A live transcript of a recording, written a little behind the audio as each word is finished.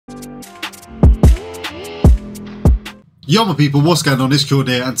Yo my people, what's going on? It's Killed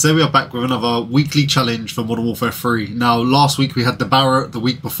here, and today we are back with another weekly challenge for Modern Warfare 3. Now, last week we had the Barrett, the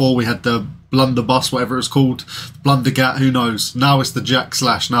week before we had the blunderbuss, whatever it's called, blundergat, who knows. Now it's the Jak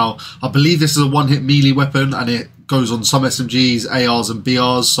Slash. Now, I believe this is a one-hit melee weapon, and it goes on some SMGs, ARs and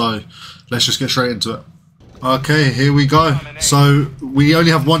BRs, so let's just get straight into it. Okay, here we go. So, we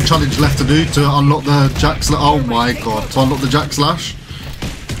only have one challenge left to do to unlock the Jak Slash. Oh my god, to unlock the Jak Slash.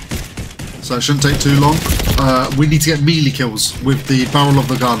 So it shouldn't take too long. We need to get melee kills with the barrel of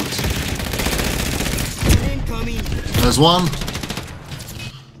the gun. There's one.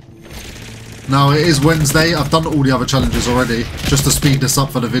 Now it is Wednesday. I've done all the other challenges already, just to speed this up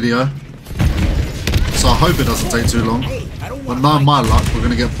for the video. So I hope it doesn't take too long. But knowing my luck, we're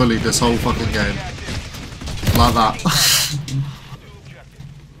going to get bullied this whole fucking game. Like that.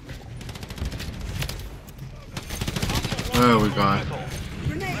 There we go.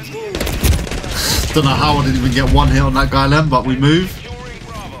 Don't know how I didn't even get one hit on that guy then, but we move.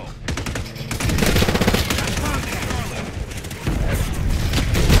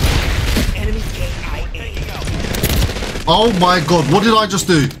 Oh my god, what did I just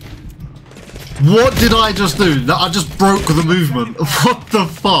do? What did I just do? I just broke the movement. What the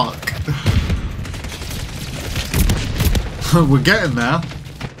fuck? We're getting there.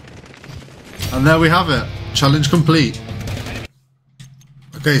 And there we have it. Challenge complete.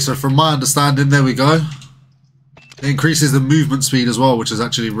 Okay, so from my understanding, there we go. It increases the movement speed as well, which is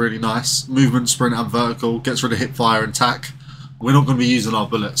actually really nice. Movement, sprint and vertical. Gets rid of hip fire and tack. We're not going to be using our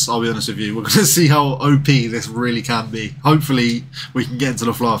bullets, I'll be honest with you. We're going to see how OP this really can be. Hopefully, we can get into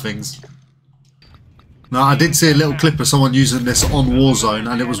the flow of things. Now, I did see a little clip of someone using this on Warzone,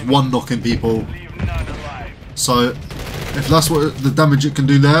 and it was one knocking people. So, if that's what the damage it can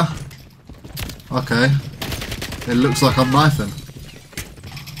do there, okay. It looks like I'm knifing.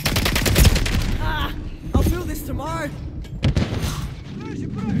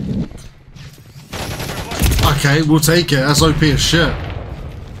 Okay, we'll take it. That's OP as shit.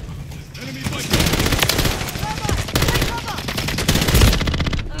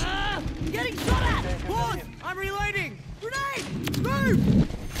 Getting shot at! Pause! I'm reloading! Grenade!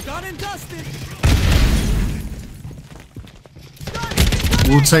 Move! Done and dusted!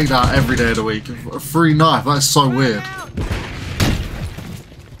 We'll take that every day of the week. A free knife, that's so weird.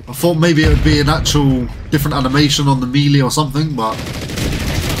 I thought maybe it would be an actual different animation on the melee or something, but...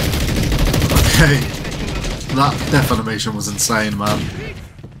 Okay. That death animation was insane, man.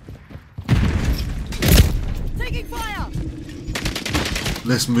 Taking fire.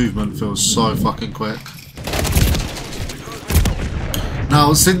 This movement feels so fucking quick.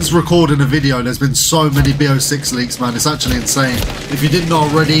 Now, since recording a video, there's been so many BO6 leaks, man. It's actually insane. If you didn't know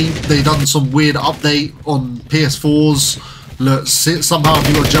already, they done some weird update on PS4s. Look, somehow if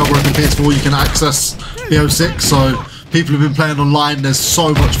you've got jailbroken PS4, you can access BO6. So people have been playing online. There's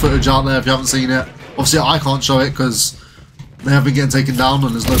so much footage out there if you haven't seen it. Obviously, I can't show it because they have been getting taken down,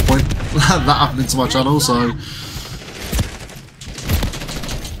 and there's no point that happening to my channel. So.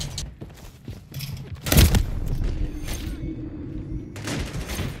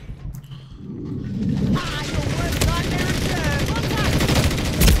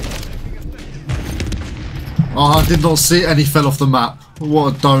 Oh, I did not see any fell off the map.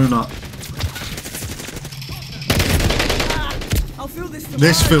 What a donut.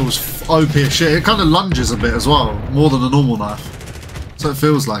 This feels OP as shit. It kind of lunges a bit as well, more than a normal knife. So it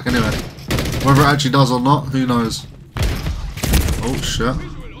feels like, anyway. Whether it actually does or not, who knows. Oh shit.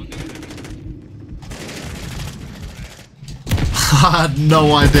 I had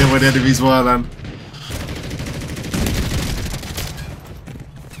no idea where the enemies were then.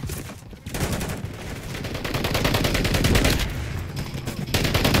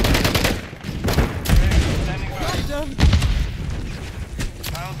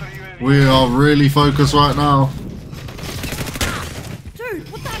 We are really focused right now. Dude,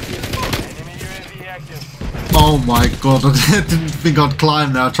 what the heck? Oh my god, I didn't think I'd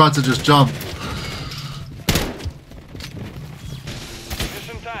climb there. I tried to just jump.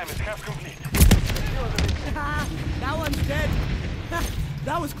 Mission time is half complete. That one's dead.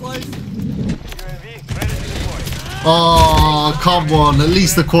 That was close. UAV ready to deploy. Oh, come on. At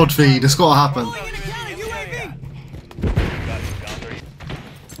least the quad feed. It's got to happen.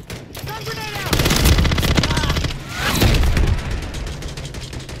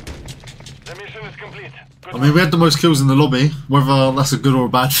 I mean, we had the most kills in the lobby. Whether that's a good or a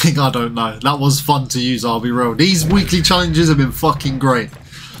bad thing, I don't know. That was fun to use, I'll be real. These weekly challenges have been fucking great.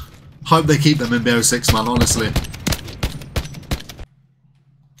 Hope they keep them in BO6, man, honestly.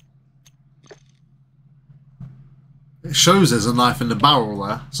 It shows there's a knife in the barrel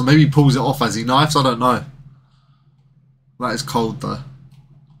there. So maybe he pulls it off as he knifes, I don't know. That is cold though.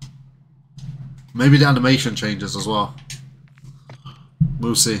 Maybe the animation changes as well.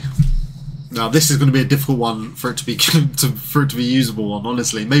 We'll see. Now this is going to be a difficult one for it to be for it to be usable one,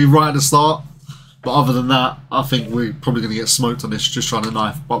 honestly. Maybe right at the start, but other than that, I think we're probably going to get smoked on this just trying to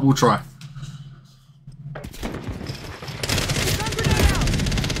knife. But we'll try.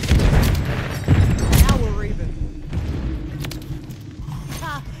 Now we're even.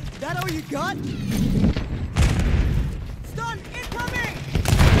 Ha! That all you got? Stun incoming!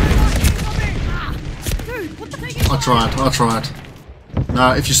 Incoming! Ah! Dude, what the thing is? I tried.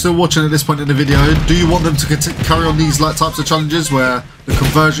 Now, if you're still watching at this point in the video, do you want them to carry on these like types of challenges where the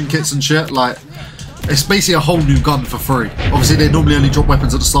conversion kits and shit, like, it's basically a whole new gun for free. Obviously, they normally only drop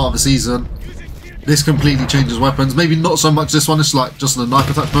weapons at the start of the season. This completely changes weapons. Maybe not so much this one, it's like just a knife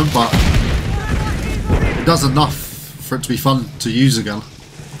attachment, but it does enough for it to be fun to use again.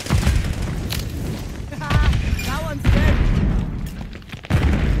 That one's dead.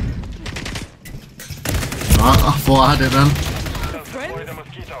 Alright, I thought I had it then. Deploy the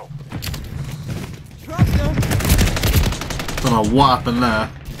mosquito. Trust them. Don't know what happened there.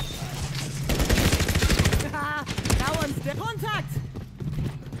 That one's dead. Contact!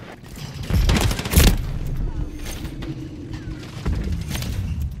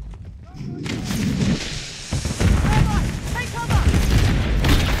 Take cover!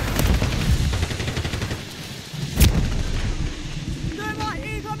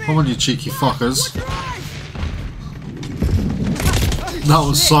 Come on, you cheeky fuckers. Drive! That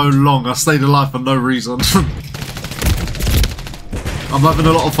was so long. I stayed alive for no reason. I'm having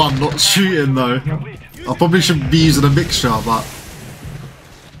a lot of fun not shooting though. I probably should be using a mixture, but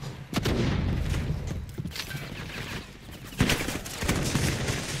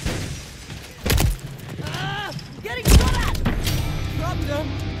Getting shot at! Dropped him.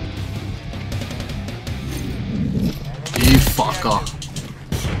 you fucker.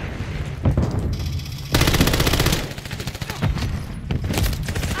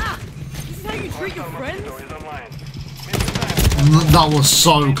 This is how you treat your friends? Mosquito is online. Mission time. That was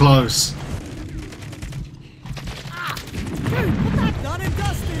so close. Dude, what the heck? Done and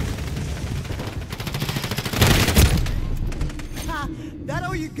dusted. Ha! That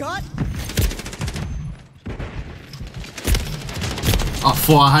all you got? I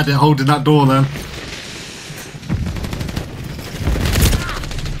thought I had it holding that door then.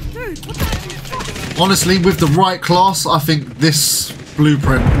 Dude, what the heck? Honestly, with the right class, I think this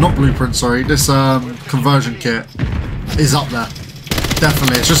this conversion kit is up there.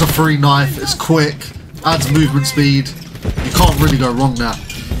 Definitely, it's just a free knife, it's quick, adds movement speed, you can't really go wrong there.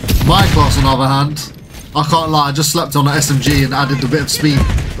 My class on the other hand, I can't lie, I just slapped on an SMG and added a bit of speed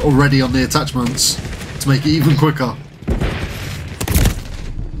already on the attachments to make it even quicker.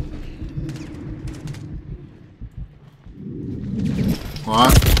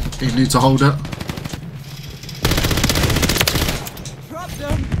 Alright, you need to hold it. Dropped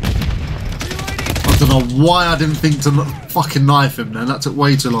him. Reloading. I don't know why I didn't think to fucking knife him then, that took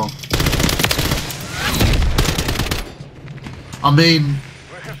way too long. I mean,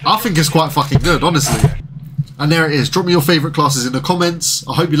 I think it's quite fucking good, honestly. And there it is. Drop me your favourite classes in the comments.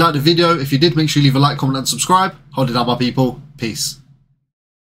 I hope you liked the video. If you did, make sure you leave a like, comment and subscribe. Hold it down, my people. Peace.